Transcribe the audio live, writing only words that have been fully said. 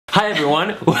Hi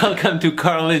everyone, welcome to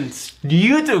Carlin's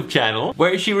YouTube channel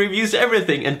where she reviews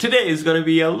everything, and today is gonna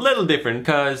be a little different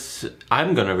because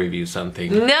I'm gonna review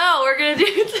something. No, we're gonna do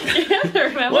it together,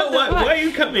 man. Why are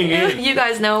you coming in? You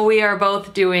guys know we are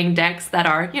both doing decks that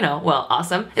are, you know, well,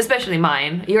 awesome. Especially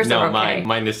mine. Yours are okay.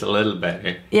 Mine is a little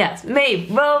better. Yes,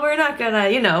 maybe. Well, we're not gonna,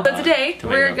 you know. But today,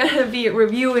 we're gonna be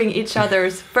reviewing each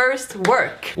other's first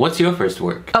work. What's your first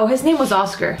work? Oh, his name was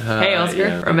Oscar. Hey, Oscar.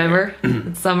 Yeah, remember?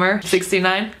 It's summer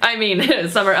 69? I mean,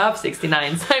 summer of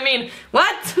 69s. I mean,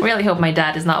 what? I really hope my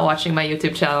dad is not watching my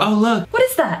YouTube channel. Oh, look. What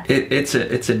is that? It's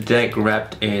a deck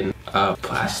wrapped in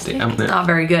plastic. Not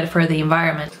very good for the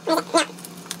environment.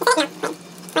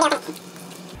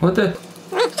 What the?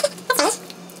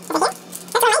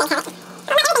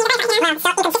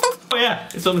 Oh yeah,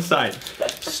 it's on the side.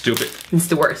 Stupid. It's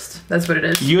the worst. That's what it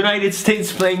is. United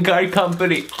States Playing Card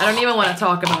Company. I don't even want to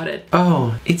talk about it.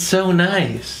 Oh, it's so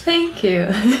nice. Thank you.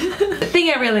 The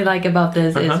thing I really like about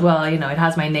this is, well, you know, it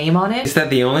has my name on it. Is that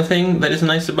the only thing that is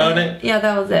nice about it? Yeah,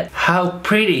 that was it. How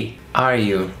pretty are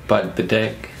you? But the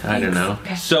deck, I don't know.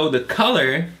 Okay. So the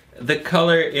color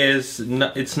is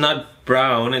not, it's not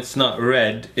brown, it's not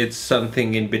red, it's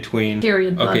something in between.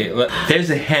 Period blood. Okay, there's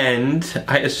a hand.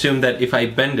 I assume that if I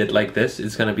bend it like this,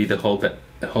 it's gonna be the whole,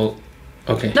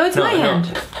 okay. No, it's my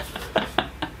hand.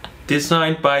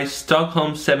 Designed by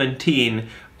Stockholm 17.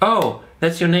 Oh,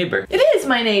 that's your neighbor. It is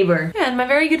my neighbor. Yeah, and my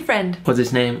very good friend. What's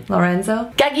his name?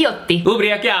 Lorenzo Gagliotti.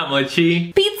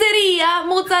 Ubriachiamoci. Pizzeria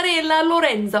Mozzarella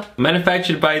Lorenzo.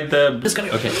 Manufactured by the...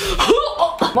 Okay.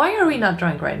 Why are we not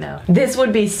drunk right now? This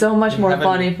would be so much more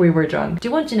fun if we were drunk. Do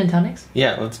you want gin and tonics?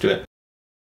 Yeah, let's do it.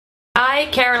 I,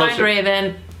 Caroline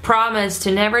Ravn, promise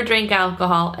to never drink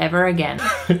alcohol ever again.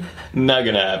 Not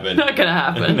gonna happen. Not gonna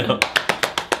happen. No.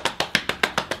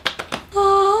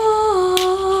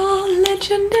 Oh,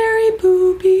 legendary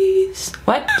boobies.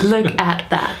 What? Look at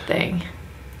that thing.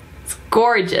 It's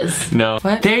gorgeous. No.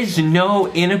 What? There's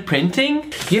no inner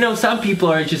printing? You know, some people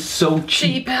are just so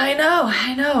cheap. I know.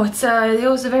 It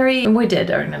was a very... We did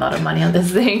earn a lot of money on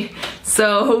this thing.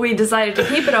 So we decided to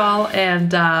keep it all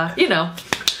and, you know.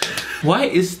 Why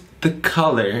is the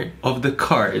color of the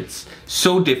cards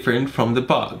so different from the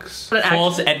box?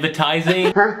 False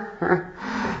advertising?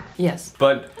 Yes.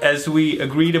 But as we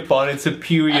agreed upon, it's a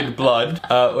period blood,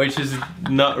 which is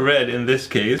not red in this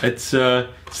case.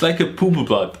 It's like a poop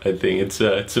blood, I think. It's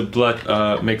a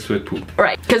blood mixed with poop.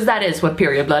 Right, because that is what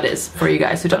period blood is, for you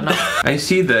guys who don't know. I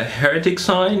see the heretic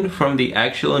sign from the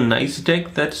actual nice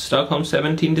deck that Stockholm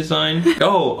 17 designed.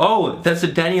 Oh, that's a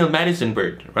Daniel Madison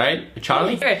bird, right?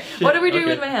 Charlie? Okay, what are we doing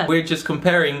with my hand? We're just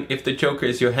comparing if the Joker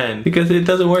is your hand, because it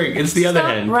doesn't work. It's the other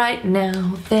hand. Right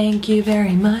now, thank you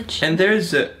very much. And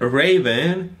there's a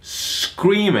raven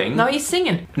screaming. No, he's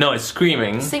singing. No, it's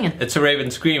screaming. Singing. It's a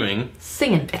raven screaming.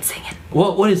 Singing. It's singing.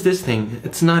 What is this thing?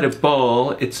 It's not a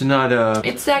ball. It's not a...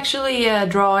 It's actually a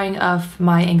drawing of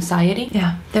my anxiety.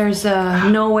 Yeah, there's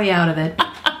no way out of it.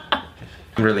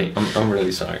 I'm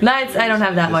really sorry. No, I don't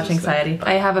have that much anxiety.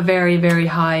 I have a very, very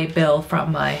high bill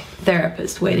from my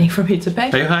therapist waiting for me to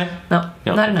pay. Are you high? No,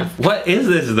 not enough. What is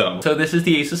this though? So this is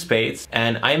the Ace of Spades,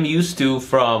 and I'm used to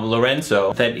from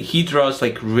Lorenzo that he draws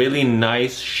like really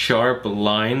nice sharp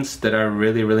lines that are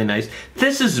really, really nice.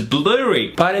 This is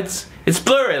blurry, but it's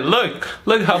blurry.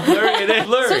 Look how blurry it is.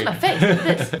 Blurry. So is my face. Look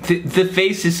at this. The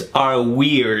faces are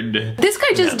weird. This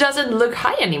guy just doesn't look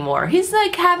high anymore. He's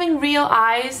like having real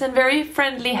eyes and very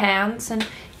friendly hands, and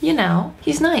you know,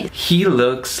 he's nice. He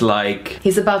looks like...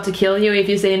 He's about to kill you if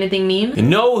you say anything mean.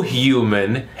 No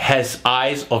human has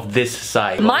eyes of this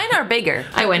size. Mine are bigger.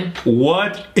 I win.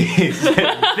 What is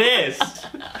this?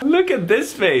 Look at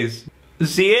this face.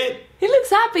 See it? He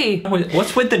looks happy.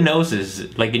 What's with the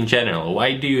noses, like in general?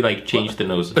 Why do you like change the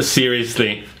noses?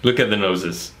 Seriously, look at the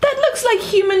noses. That looks like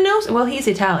human nose. Well, he's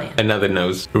Italian. Another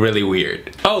nose, really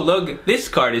weird. Oh, look, this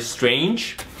card is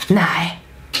strange. Nah.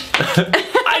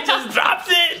 I just dropped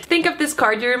it! Think of this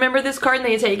card. Do you remember this card? And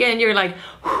then you take it and you're like,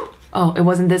 oh, it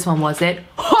wasn't this one, was it? And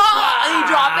you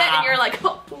drop it and you're like,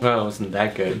 oh. Well, it wasn't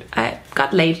that good. I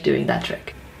got late doing that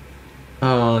trick.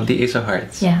 Oh, the Ace of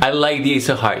Hearts. Yeah. I like the Ace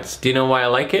of Hearts. Do you know why I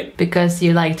like it? Because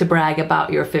you like to brag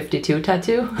about your 52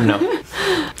 tattoo? No.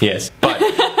 Yes. But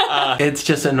it's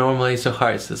just a normal Ace of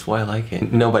Hearts. That's why I like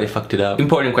it. Nobody fucked it up.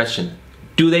 Important question.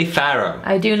 Do they pharaoh?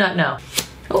 I do not know.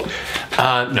 Oh.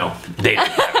 No. They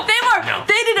didn't pharaoh.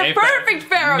 They did a perfect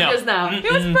pharaoh just now. It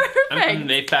was perfect.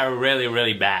 They pharaoh really,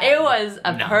 really bad. It was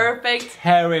a perfect...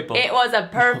 Terrible. It was a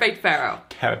perfect pharaoh.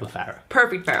 Terrible pharaoh.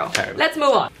 Perfect pharaoh. Terrible. Let's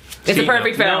move on. It's a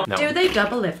perfect pharaoh. No. Do they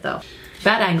double lift though?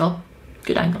 Bad angle.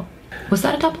 Good angle. Was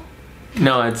that a double?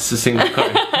 No, it's a single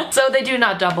card. So they do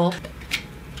not double.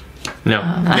 No,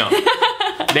 no.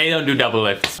 They don't do double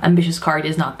lifts. Ambitious card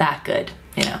is not that good,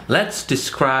 you know. Let's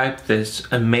describe this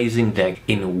amazing deck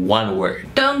in one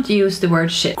word. Don't use the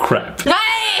word shit. Crap.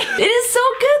 Hey! It is so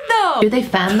good though! Do they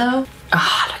fan though?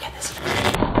 Ah, look at this.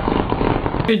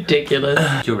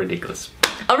 Ridiculous. You're ridiculous.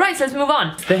 Alright, so let's move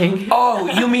on. Oh,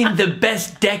 you mean the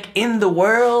best deck in the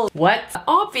world? What?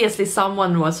 Obviously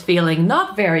someone was feeling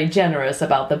not very generous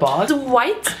about the box. It's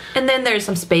white, and then there's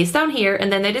some space down here,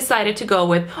 and then they decided to go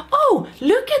with, oh,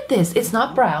 look at this. It's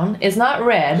not brown, it's not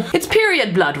red, it's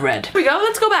period blood red. Here we go,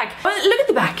 let's go back. Look at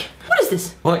the back. What is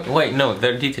this? Wait, no,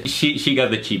 they're details. She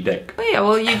got the cheap deck. Oh yeah,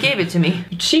 well you gave it to me.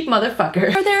 You cheap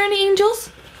motherfucker. Are there any angels?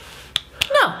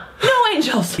 No. No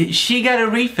angels. She got a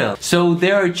refill, so they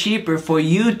are cheaper for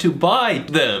you to buy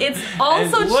them. It's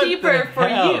also cheaper for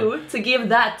you to give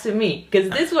that to me, because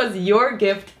this was your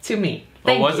gift to me.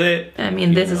 Thank was you. it? I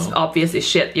mean, this is obviously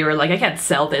shit. You were like, I can't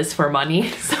sell this for money,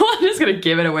 so I'm just gonna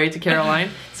give it away to Caroline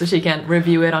so she can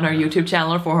review it on her YouTube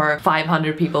channel for her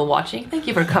 500 people watching. Thank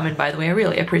you for coming, by the way. I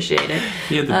really appreciate it.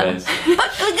 You're the best.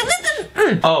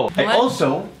 Oh, I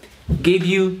also gave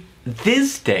you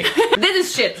this deck. This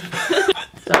is shit.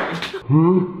 Sorry.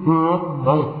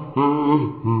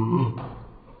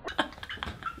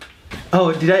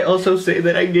 Oh, did I also say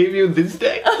that I gave you this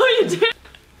deck? Oh, you did.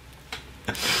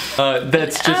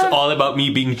 That's just all about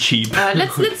me being cheap.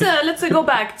 Let's go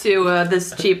back to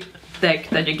this cheap deck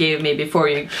that you gave me before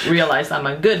you realized I'm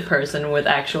a good person with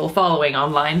actual following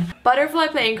online. Butterfly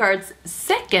playing cards,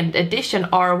 2nd edition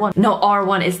R1. No,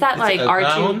 R1, is that like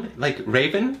R2? Like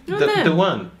Ravn? No, The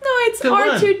one. No, it's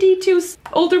R2-D2's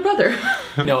older brother.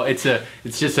 No, it's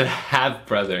just a half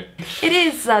brother. It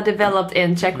is developed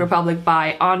in Czech Republic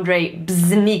by Ondrej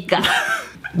Pšenička.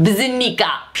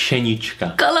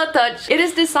 Color touch. It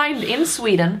is designed in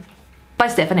Sweden by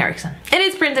Stefan Eriksson. And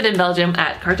it's printed in Belgium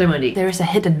at Cartamundi. There is a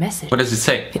hidden message. What does it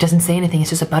say? It doesn't say anything,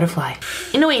 it's just a butterfly.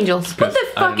 No angels. What the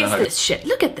fuck is this shit?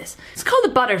 Look at this. It's called a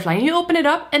butterfly, and you open it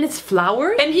up and it's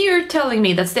flowers. And you're telling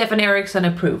me that Stefan Eriksson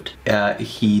approved.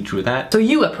 He drew that. So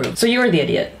you approved. So you're the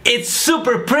idiot. It's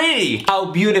super pretty! How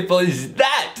beautiful is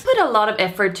that? Put a lot of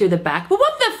effort to the back, but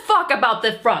what the fuck about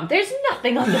the front? There's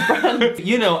nothing on the front.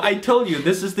 You know, I told you,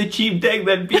 this is the cheap deck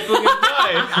that people can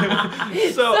buy.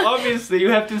 So obviously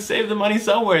you have to save the money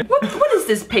somewhere. What is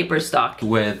this paper stock?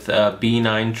 With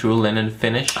B9 true linen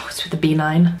finish. Oh, it's with the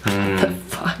B9? What the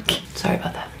fuck? Sorry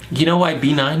about that. You know why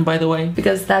B9, by the way?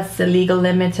 Because that's the legal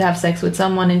limit to have sex with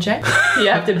someone in Czech. You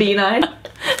have to B9.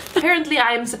 Apparently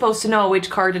I am supposed to know which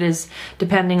card it is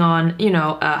depending on, you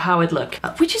know, how it looks.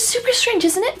 Which is super strange,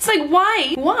 isn't it? It's like,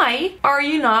 why are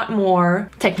you not more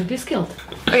technically skilled?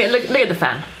 Okay, look at the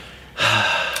fan.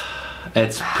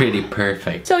 It's pretty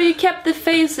perfect. So you kept the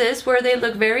faces where they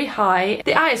look very high.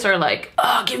 The eyes are like,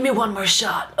 oh, give me one more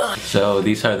shot. Ugh. So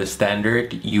these are the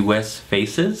standard US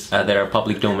faces that are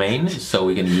public domain, so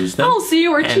we can use them. Oh, so you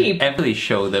were cheap. And if they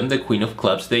show them the Queen of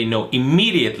Clubs, they know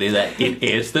immediately that it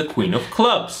is the Queen of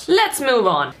Clubs. Let's move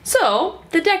on. So,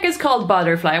 the deck is called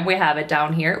Butterfly, and we have it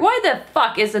down here. Why the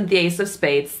fuck isn't the Ace of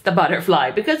Spades the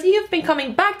Butterfly? Because you've been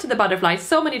coming back to the Butterfly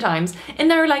so many times, and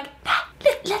now you're like,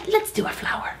 let's do a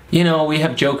flower. You know, we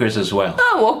have jokers as well.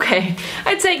 Oh, okay.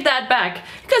 I take that back.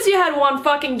 Because you had one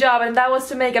fucking job, and that was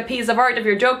to make a piece of art of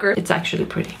your joker. It's actually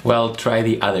pretty. Well, try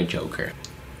the other joker.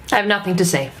 I have nothing to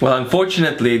say. Well,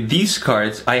 unfortunately, these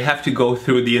cards, I have to go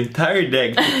through the entire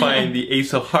deck to find the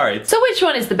Ace of Hearts. So which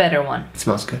one is the better one? It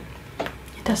smells good.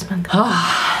 It does smell good.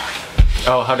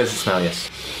 Oh, how does it smell? Yes.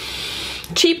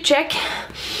 Cheap check.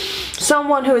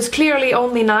 Someone who is clearly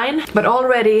only 9, but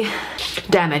already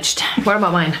damaged. What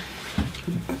about mine?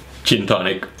 Gin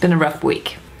tonic. Been a rough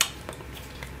week.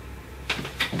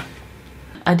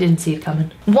 I didn't see it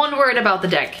coming. One word about the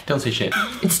deck. Don't say shit.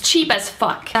 It's cheap as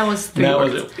fuck. That was 3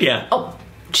 words. Yeah. Oh,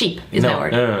 cheap is my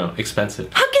word. No.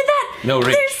 Expensive. How can that? No,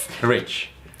 rich.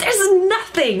 There's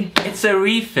nothing. It's a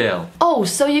refill. Oh,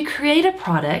 so you create a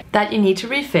product that you need to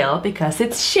refill because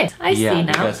it's shit. I see now. Yeah,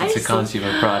 because it's a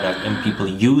consumer product and people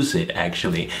use it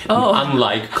actually. Oh.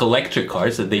 Unlike collector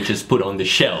cards that they just put on the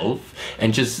shelf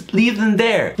and just leave them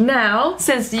there. Now,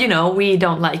 since you know we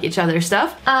don't like each other's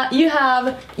stuff, you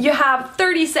have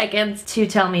 30 seconds to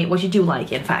tell me what you do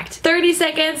like. In fact, 30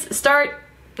 seconds. Start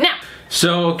now.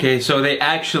 So, okay, so they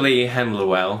actually handle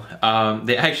well.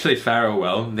 They actually faro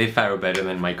well. They faro better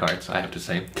than my cards, I have to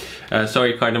say.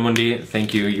 Sorry, Cartamundi.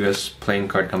 Thank you, US Playing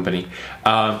Card Company.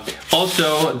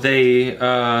 Also, they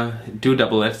do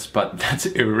double lifts, but that's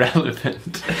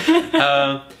irrelevant.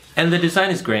 And the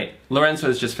design is great. Lorenzo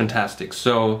is just fantastic.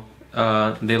 So,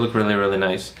 they look really, really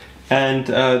nice. And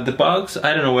the box,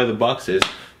 I don't know where the box is,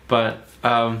 but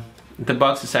the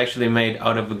box is actually made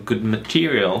out of a good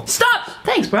material. Stop!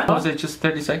 Thanks, bro. Was it just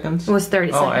 30 seconds? It was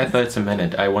 30 seconds. Oh, I thought it's a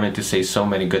minute. I wanted to say so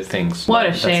many good things. What a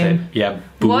That's shame. it. Yeah,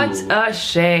 boo. What a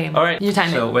shame. All right, Your time.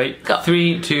 so wait. Go.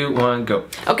 3, 2, 1, go.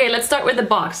 Okay, let's start with the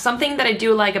box. Something that I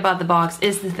do like about the box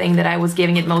is the thing that I was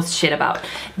giving it most shit about.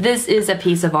 This is a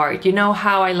piece of art. You know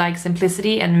how I like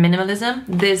simplicity and minimalism?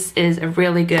 This is a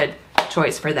really good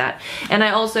choice for that. And I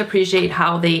also appreciate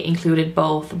how they included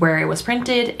both where it was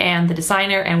printed and the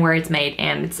designer and where it's made,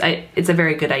 and it's a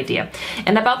very good idea.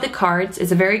 And about the cards,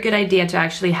 it's a very good idea to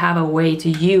actually have a way to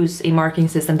use a marking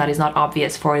system that is not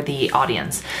obvious for the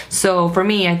audience. So for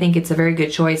me, I think it's a very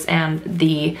good choice, and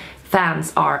the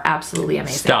fans are absolutely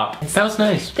amazing. Stop. That was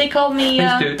nice. They call me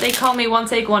Thanks, they call me One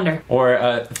Take Wonder. Or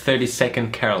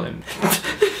 30-second Carolyn.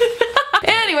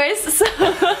 Anyways, so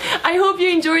I hope you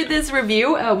enjoyed this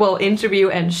review, well, interview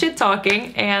and shit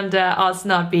talking, and us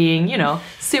not being, you know,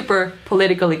 super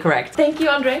politically correct. Thank you,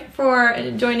 Ondrej, for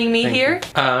joining me here.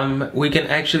 We can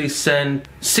actually send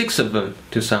 6 of them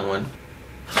to someone.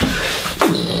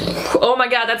 Oh my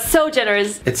god, that's so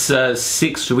generous. It's a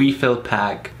 6 refill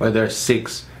pack where there are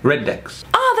 6 red decks.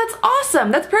 Oh, that's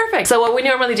awesome. That's perfect. So what we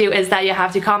normally do is that you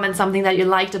have to comment something that you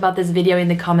liked about this video in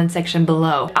the comment section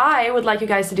below. I would like you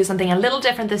guys to do something a little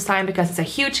different this time because it's a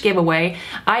huge giveaway.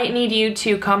 I need you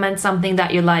to comment something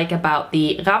that you like about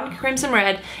the Ravn Crimson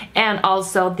Red and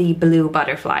also the blue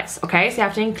butterflies, okay? So you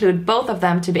have to include both of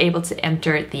them to be able to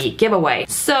enter the giveaway.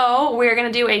 So we're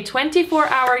gonna do a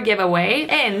 24-hour giveaway.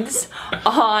 Ends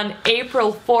on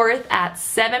April 4th at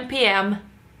 7 p.m.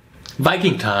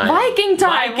 Viking time. Viking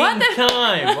time. Viking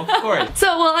time, of course.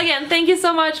 So, well, again, thank you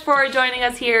so much for joining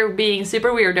us here being super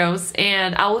weirdos,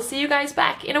 and I will see you guys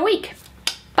back in a week.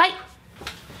 Bye.